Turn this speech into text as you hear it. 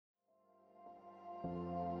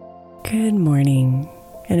Good morning,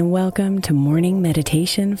 and welcome to Morning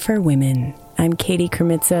Meditation for Women. I'm Katie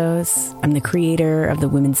Kremitzos. I'm the creator of the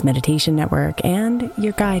Women's Meditation Network and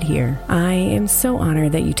your guide here. I am so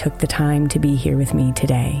honored that you took the time to be here with me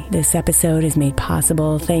today. This episode is made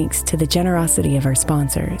possible thanks to the generosity of our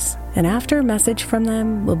sponsors. And after a message from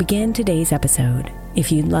them, we'll begin today's episode.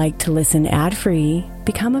 If you'd like to listen ad-free,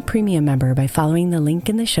 become a premium member by following the link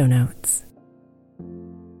in the show notes.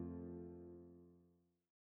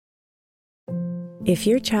 If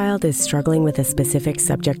your child is struggling with a specific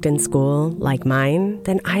subject in school, like mine,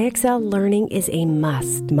 then IXL Learning is a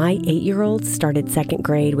must. My 8-year-old started second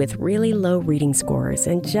grade with really low reading scores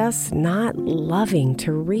and just not loving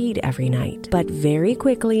to read every night. But very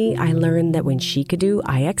quickly, I learned that when she could do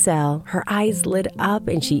IXL, her eyes lit up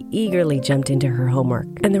and she eagerly jumped into her homework.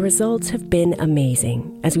 And the results have been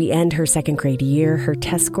amazing. As we end her second grade year, her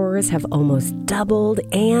test scores have almost doubled,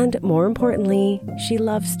 and more importantly, she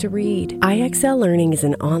loves to read. IXL Learning is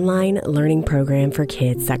an online learning program for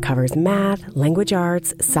kids that covers math, language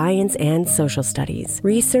arts, science, and social studies.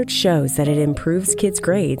 Research shows that it improves kids'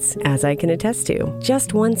 grades, as I can attest to.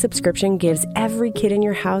 Just one subscription gives every kid in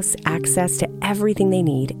your house access to everything they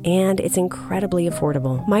need, and it's incredibly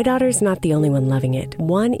affordable. My daughter's not the only one loving it.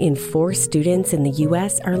 1 in 4 students in the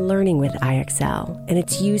U.S. are learning with IXL, and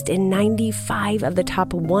it's used in 95 of the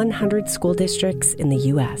top 100 school districts in the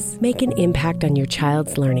U.S. Make an impact on your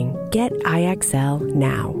child's learning. Get IXL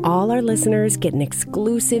now. All our listeners get an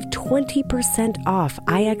exclusive 20% off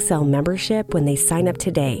IXL membership when they sign up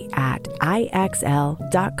today at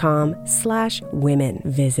IXL.com/women.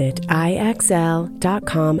 Visit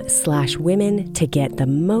IXL.com/women to get the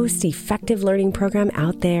most effective learning program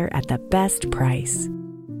out there at the best price.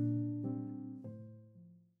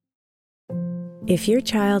 If your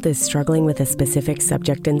child is struggling with a specific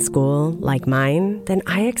subject in school, like mine, then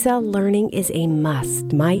IXL Learning is a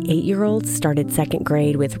must. My 8-year-old started second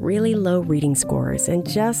grade with really low reading scores and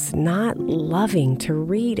just not loving to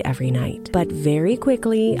read every night. But very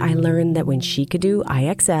quickly, I learned that when she could do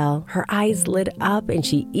IXL, her eyes lit up and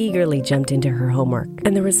she eagerly jumped into her homework.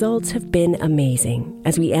 And the results have been amazing.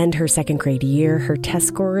 As we end her second grade year, her test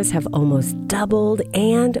scores have almost doubled,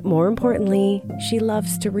 and more importantly, she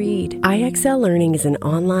loves to read. IXL Learning is an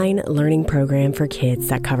online learning program for kids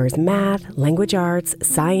that covers math, language arts,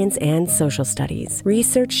 science, and social studies.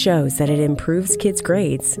 Research shows that it improves kids'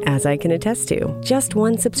 grades, as I can attest to. Just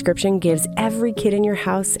one subscription gives every kid in your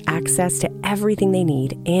house access to everything they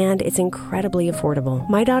need, and it's incredibly affordable.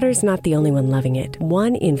 My daughter's not the only one loving it.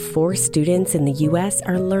 1 in 4 students in the U.S.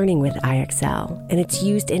 are learning with IXL, and it's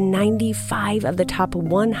used in 95 of the top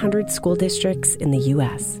 100 school districts in the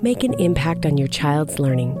U.S. Make an impact on your child's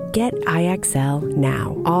learning. Get IXL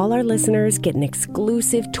now. All our listeners get an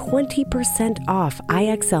exclusive 20% off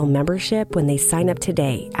IXL membership when they sign up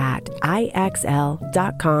today at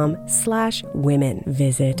IXL.com/women.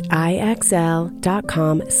 Visit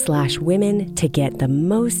IXL.com/women to get the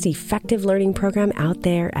most effective learning program out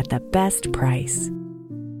there at the best price.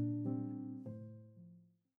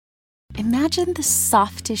 Imagine the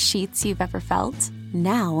softest sheets you've ever felt.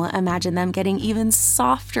 Now imagine them getting even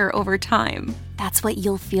softer over time. That's what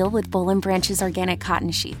you'll feel with Boll & Branch's organic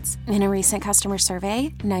cotton sheets. In a recent customer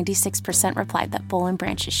survey, 96% replied that Boll &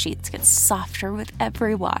 Branch's sheets get softer with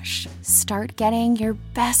every wash. Start getting your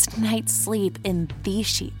best night's sleep in these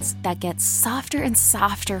sheets that get softer and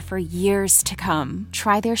softer for years to come.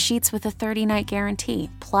 Try their sheets with a 30-night guarantee,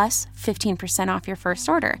 plus 15% off your first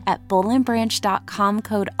order at bollandbranch.com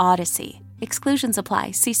code Odyssey. Exclusions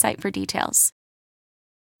apply. See site for details.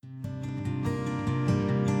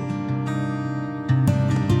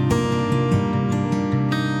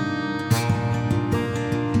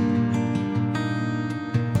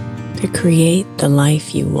 To create the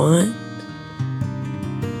life you want,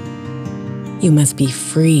 you must be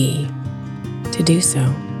free to do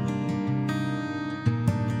so.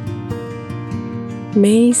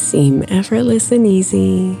 May seem effortless and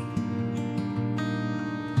easy,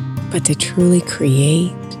 but to truly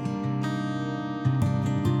create,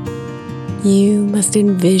 you must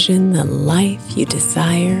envision the life you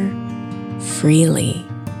desire freely.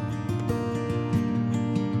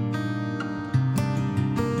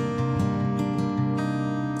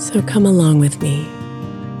 So come along with me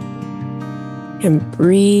and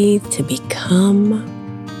breathe to become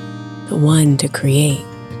the one to create.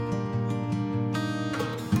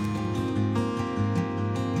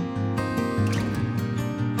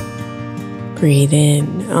 Breathe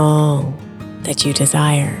in all that you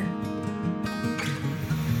desire.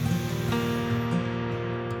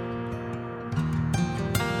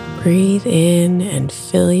 Breathe in and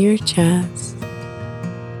fill your chest.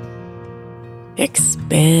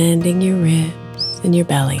 expanding your ribs and your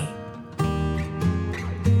belly.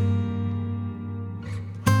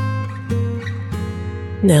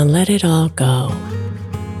 Now let it all go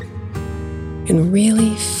and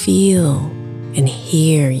really feel and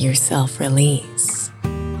hear yourself release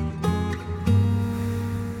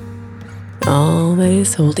all that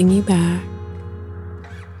is holding you back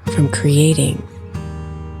from creating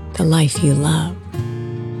the life you love.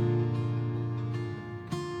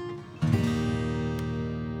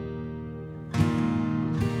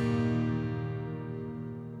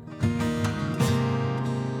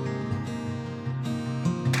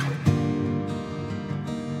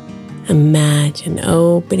 Imagine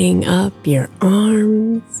opening up your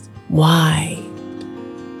arms wide,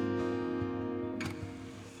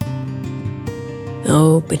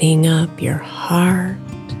 opening up your heart,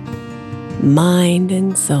 mind,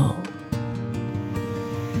 and soul.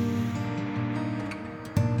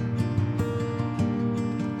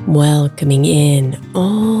 Welcoming in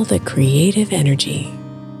all the creative energy.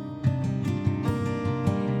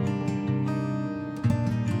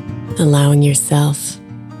 Allowing yourself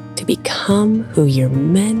to become who you're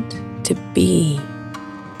meant to be.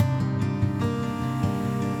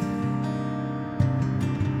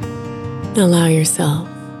 Allow yourself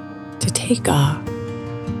to take off,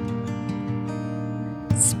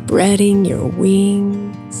 spreading your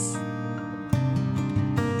wings,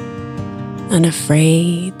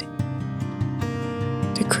 unafraid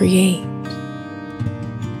to create,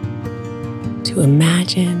 to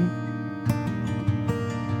imagine,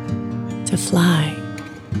 to fly.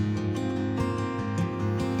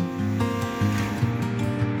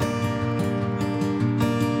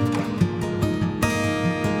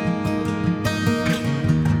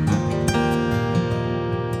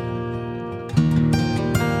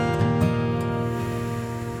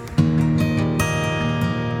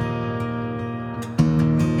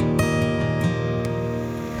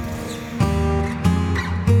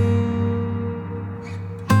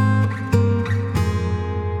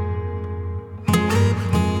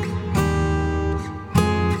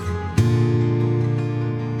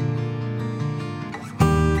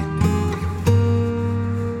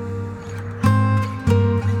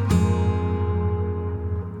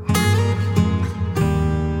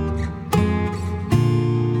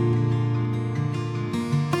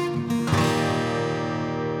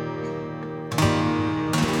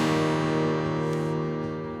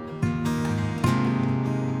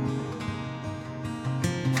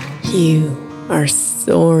 You are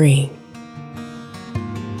soaring.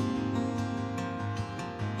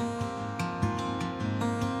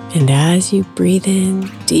 And as you breathe in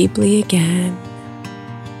deeply again,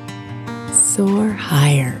 soar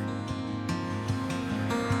higher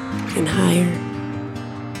and higher,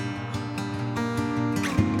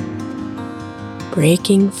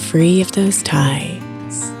 breaking free of those ties.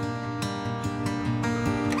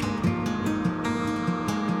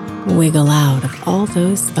 Wiggle out of all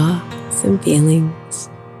those thoughts and feelings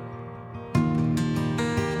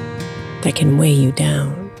that can weigh you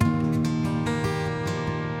down,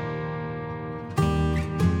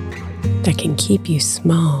 that can keep you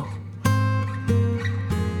small,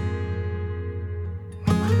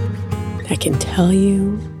 that can tell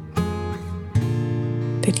you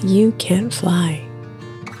that you can't fly.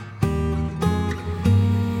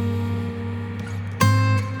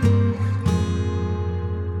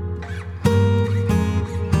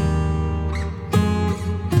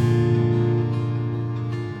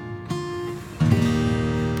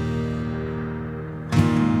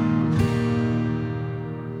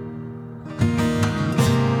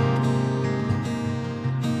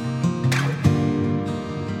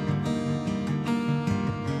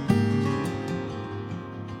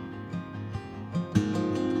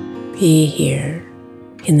 Be here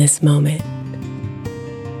in this moment,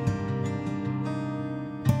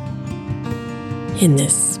 in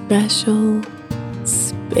this special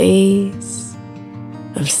space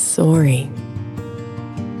of soaring,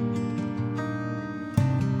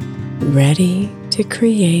 ready to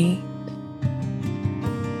create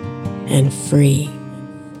and free.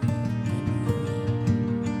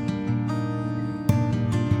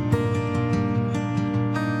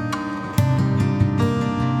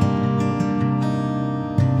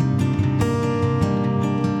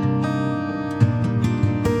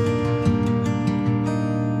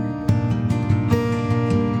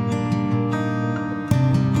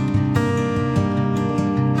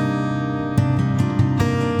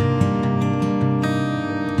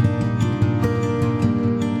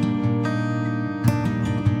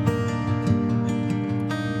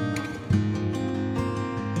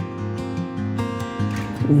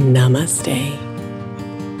 Namaste.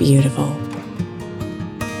 beautiful.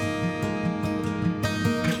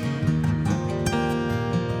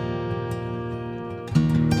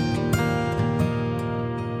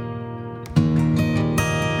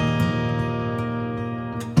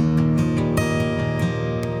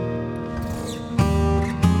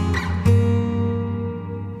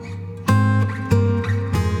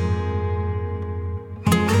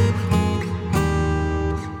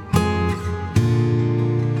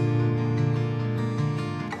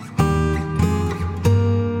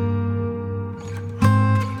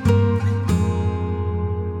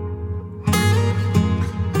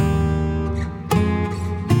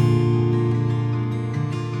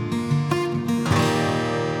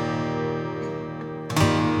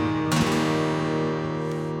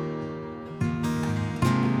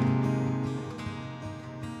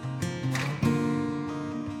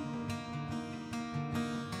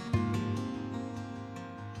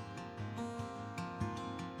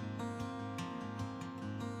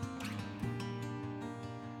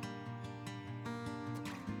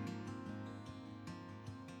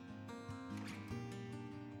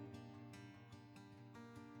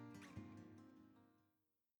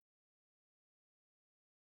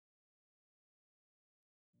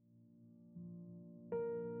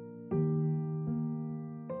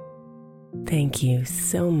 Thank you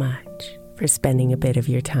so much for spending a bit of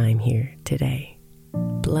your time here today.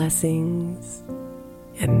 Blessings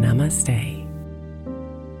and namaste.